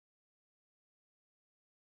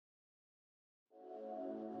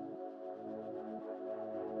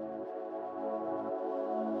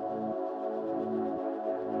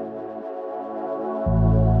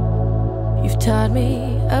turned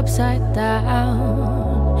me upside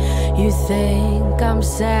down. You think I'm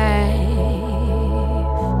safe.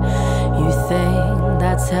 You think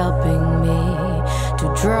that's helping me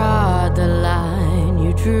to draw the line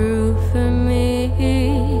you drew for me.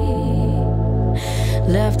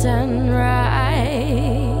 Left and right,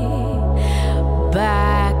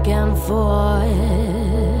 back and forth.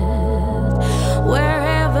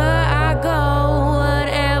 Wherever I go,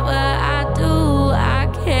 whatever I do, I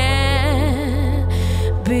can't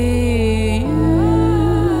be you.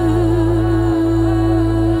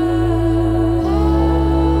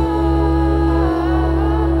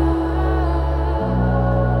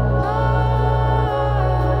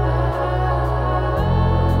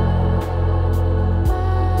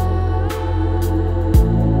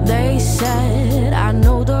 They said I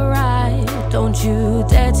know the right, don't you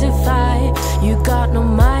dare to fight. You got no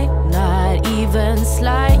might, not even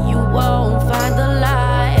slight. You won't find the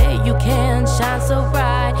light, you can't shine so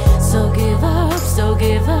bright. So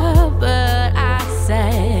give up, but I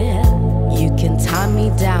said you can tie me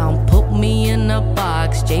down, put me in a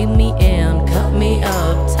box, chain me in, cut me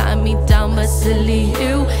up, tie me down. But silly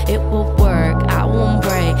you, it will work, I won't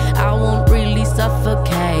break, I won't really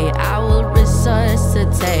suffocate. I will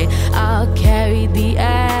resuscitate, I'll carry the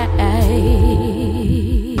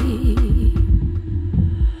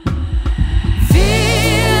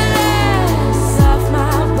fearless of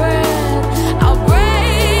my breath, I'll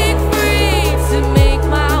break free to make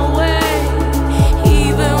my way.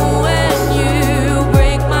 Even when you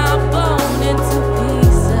break my bone into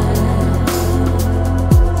pieces.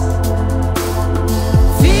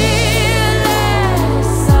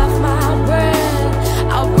 Fearless of my breath,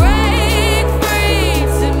 I'll break free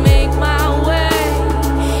to make my way.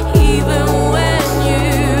 Even when you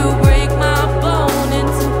break my bone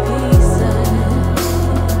into pieces.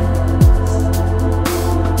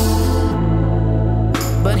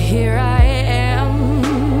 But here I